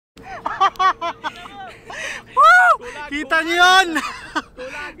Kita niyo yun!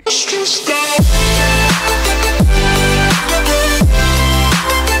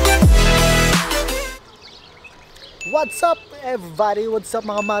 What's up everybody? What's up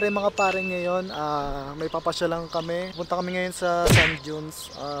mga mare, mga pare ngayon? May papasya lang kami. Punta kami ngayon sa Sand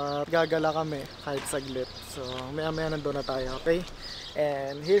Dunes. Gagala kami kahit saglit. So maya maya nandun na tayo, okay?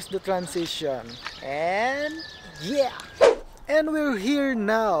 And here's the transition. And yeah! And we're here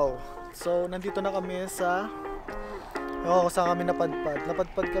now. So nandito na kami sa... saan kami napadpad.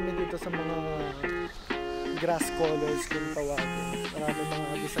 Napadpad kami dito sa mga grass colors kung tawagin. Marami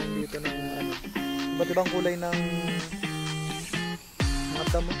mga design dito ng ano, iba't ibang kulay ng mga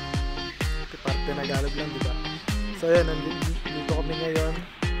damo. Parte na Tagalog lang, diba? So ayan, nandito kami ngayon.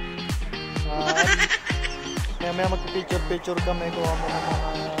 Maya magpipicture kami, gawa mo ng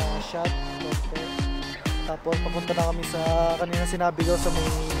mga shot. Okay. Tapos papunta na kami sa kanina sinabi ko sa may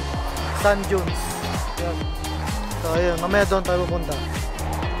Sand Dunes. Ayan. So ayun, mamaya doon tayo pupunta.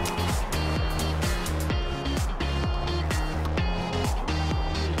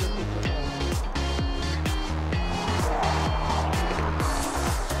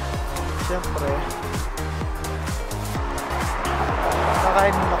 Siyempre,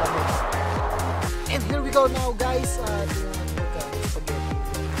 kakain muna kami. And here we go now guys.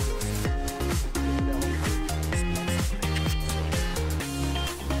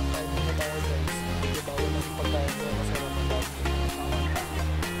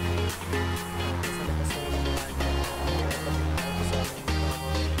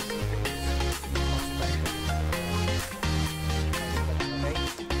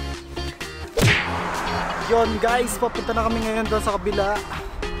 Yon guys, papunta na kami ngayon doon sa kabila.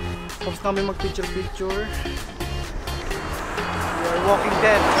 Tapos namin mag-picture. We are walking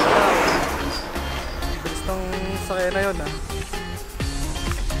dead. Bilis ng sakay na yun ha.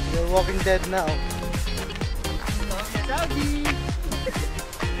 We are walking dead now. Saudi!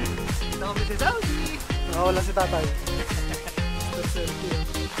 Nakami si Saudi! Nakawala si tatay.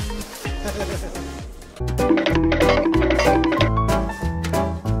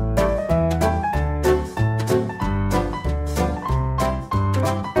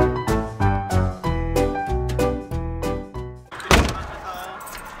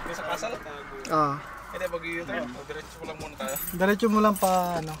 Diretso mo lang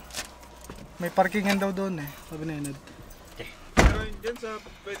pa ano. May parkingan daw doon eh. Sabi na yun. Pero dyan sa,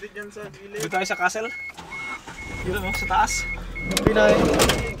 pwede dyan sa gilid. Dito tayo sa castle? Dito mo, sa taas?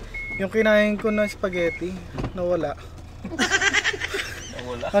 Yung kinain ko na spaghetti, nawala.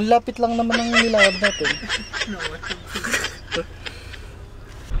 Nawala? Ang lapit lang naman ng nilawag natin.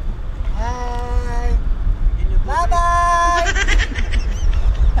 Hi! Bye-bye!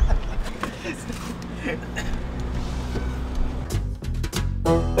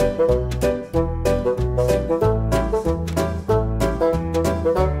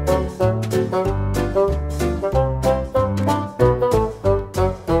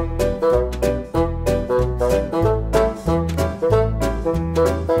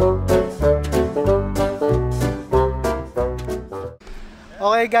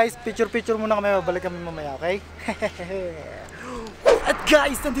 Okay guys, picture muna kami, babalik kami mamaya, okay? At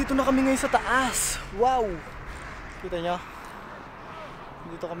guys, nandito na kami ngayon sa taas. Wow! Kita nyo?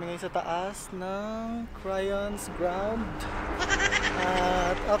 Nandito kami ngayon sa taas ng Crayon's ground.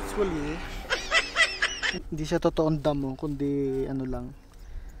 At actually, hindi siya totoong damo, kundi ano lang,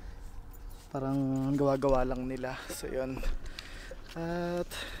 parang gawa-gawa lang nila. So yun. At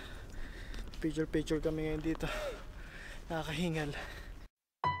picture kami ngayon dito. Nakakahingal.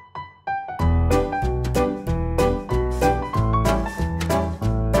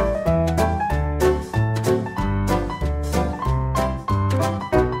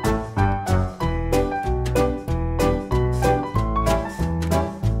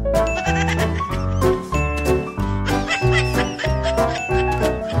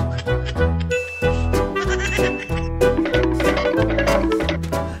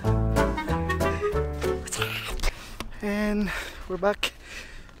 And we're back.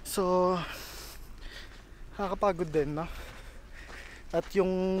 So nakakapagod din, no? At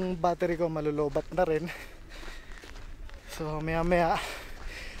yung battery ko malulobat na rin. So maya maya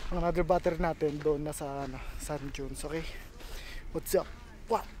ang another battery natin doon na sa Sand Dunes. Okay, what's up?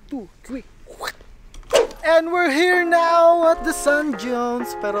 1, 2, 3. And we're here now at the Sand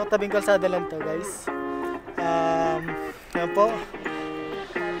Dunes. Pero tabing kalsada lang to guys. Yan po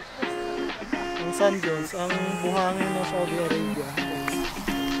Sand Dunes, ang buhangin ng Saudi Arabia.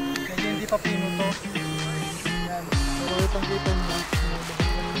 Medyo hindi pa pino to. Yan, pero itang kita nyo.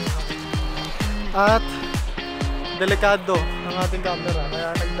 At delikado ng ating camera.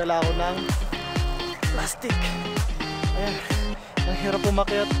 Kaya nagdala ako ng plastic. Ayan, ang hirap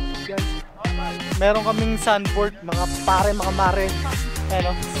umakyat guys. Meron kaming sandboard, mga pare, mga mare.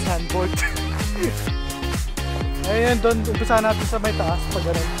 Ayan o, sandboard. Ayan, doon umpisa natin sa may taas pag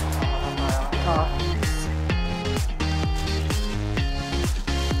gano'n.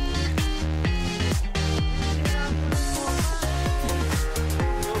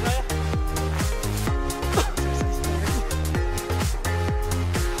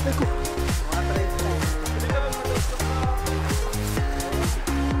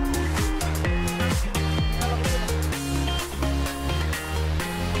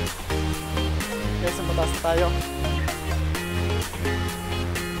 Mataas tayo.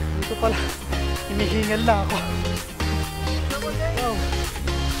 Dito pala, hinihingal na ako. Wow.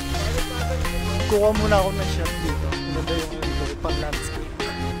 Kuha muna ako ng shot dito. Maganda yung dito, pang landscape.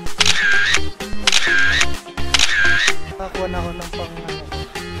 Nakakuha na ako ng pang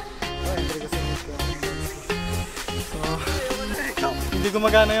entry kasi dito. So, hindi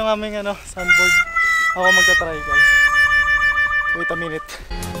gumagana yung aming sandboard. Ako magta-try guys. Wait a minute.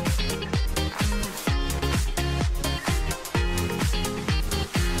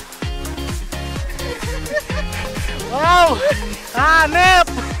 Wow! Hanep!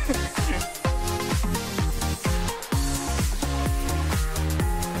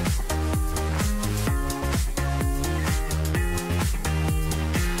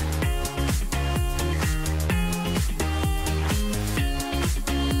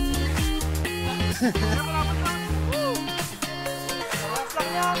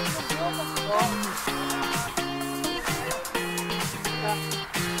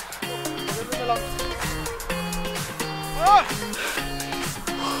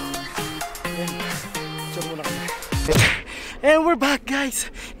 And we're back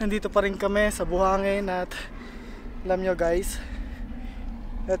guys! Nandito pa rin kami sa buhangin at alam nyo guys,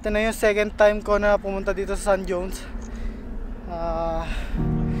 ito na yung second time ko na pumunta dito sa San Jones.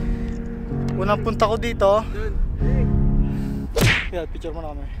 Unang punta ko dito. Yeah, picture mo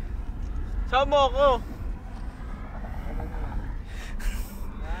na kami. Sama ako!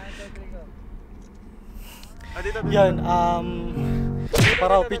 Dito. Yan,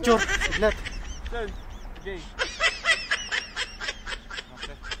 paraw, picture, siglat. Okay.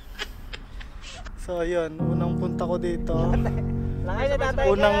 So yun, unang punta ko dito.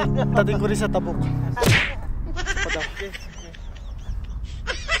 Unang dating ko rin sa Tabuk.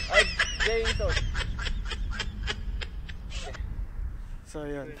 So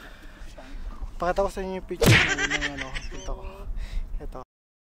yun. Pakita ko sa inyo yung picture ng punta ko. Ito.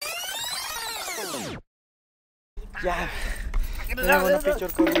 Yan. Yan yung unang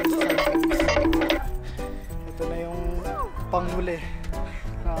picture ko rin sa ito na yung panghuli.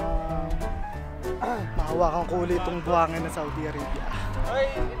 Mahawakan ko ulit itong buhangin ng Saudi Arabia.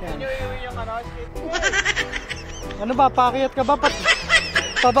 Ay, hindi nyo iuwi yung skateboard. Ano ba? Pakiat ka ba?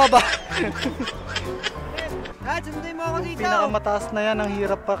 Pababa. Sundin mo ako dito. Pinakamataas na yan. Ang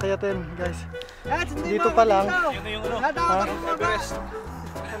hirap pakiatin guys. Dito pa lang. Yun na yung Everest.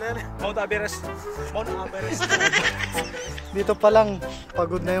 Mount Everest. Mount Everest. Dito pa lang.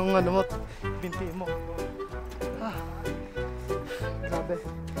 Pagod na yung mo. Binti mo. Grabe.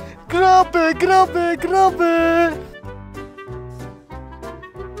 Grabe, grabe, grabe!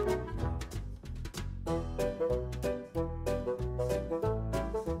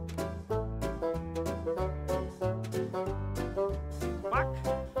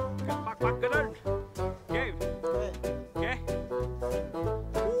 Pak, ganun. Okay. Okay.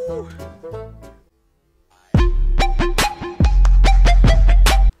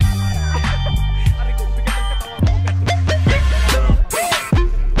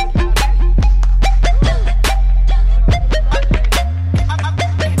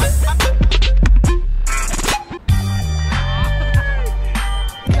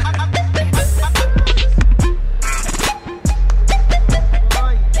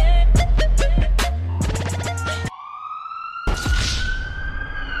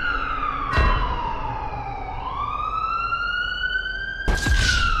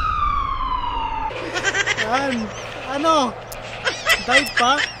 Ano? Dive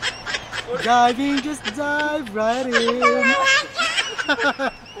pa? Diving, just dive right in.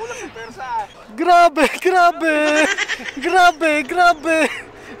 Kulang sa persa. Grabe, grabe. Grabe, grabe.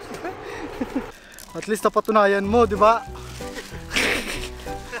 At least napatunayan mo, di ba?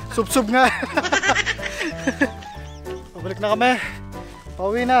 Sub-sub nga. Pabalik na kami.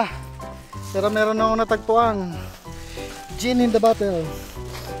 Pauwi na. Pero meron na akong natagpuan. Gin in the bottle.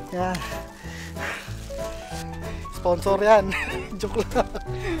 Yan. Sponsor yan. Joke lang.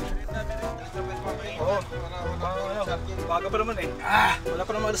 Umaga pa naman eh. Wala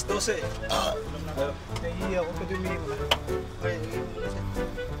pa naman alas 12 eh. Alam na kayo. Nahihiya ako, pwede umihin mo na.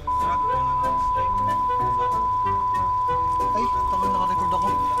 Ay, tama, naka-record ako.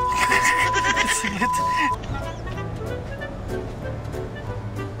 Sigit.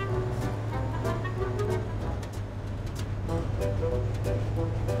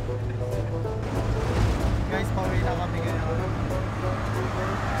 Guys, pauwi na kami ngayon.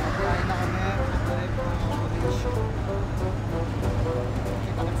 Kain na kami. Pag-drive ko ng accommodation.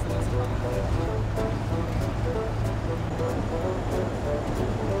 Kita ka sila sa pangalawa.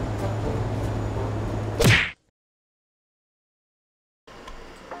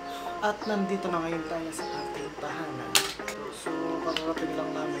 At nandito na ngayon tayo sa ating tahanan. So, kakarating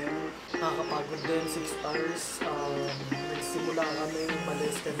lang namin. Nakakapagod din, 6 hours. Nagsimula kami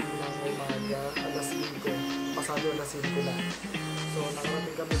malis kanina ng umaga, alas 5. Pasado alas 5 na. So,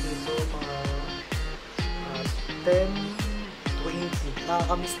 nakarating kami dito mga 10:20.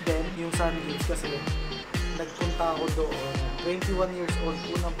 Nakakamiss din yung Sundays kasi nagpunta ako doon. 21 years old,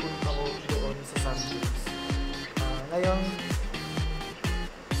 unang punta ko doon sa Sundays. Ngayon,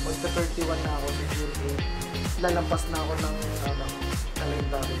 magka 31 na ako sa June 8. Lalampas na ako ng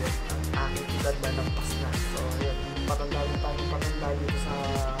kalendaryo. Ang aking edad na lampas na. So, yun. Patanda dito sa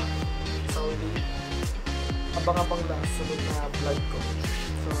Saudi. Abang-abang lang sunod na vlog ko.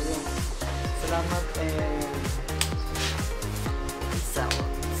 So, yun. Salamat and peace out.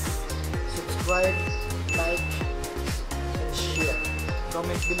 Subscribe, like, and share.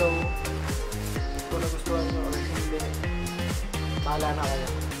 Comment below kung nagustuhan nyo or hindi. Bahala na kayo.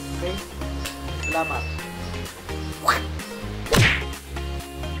 Okay? Salamat.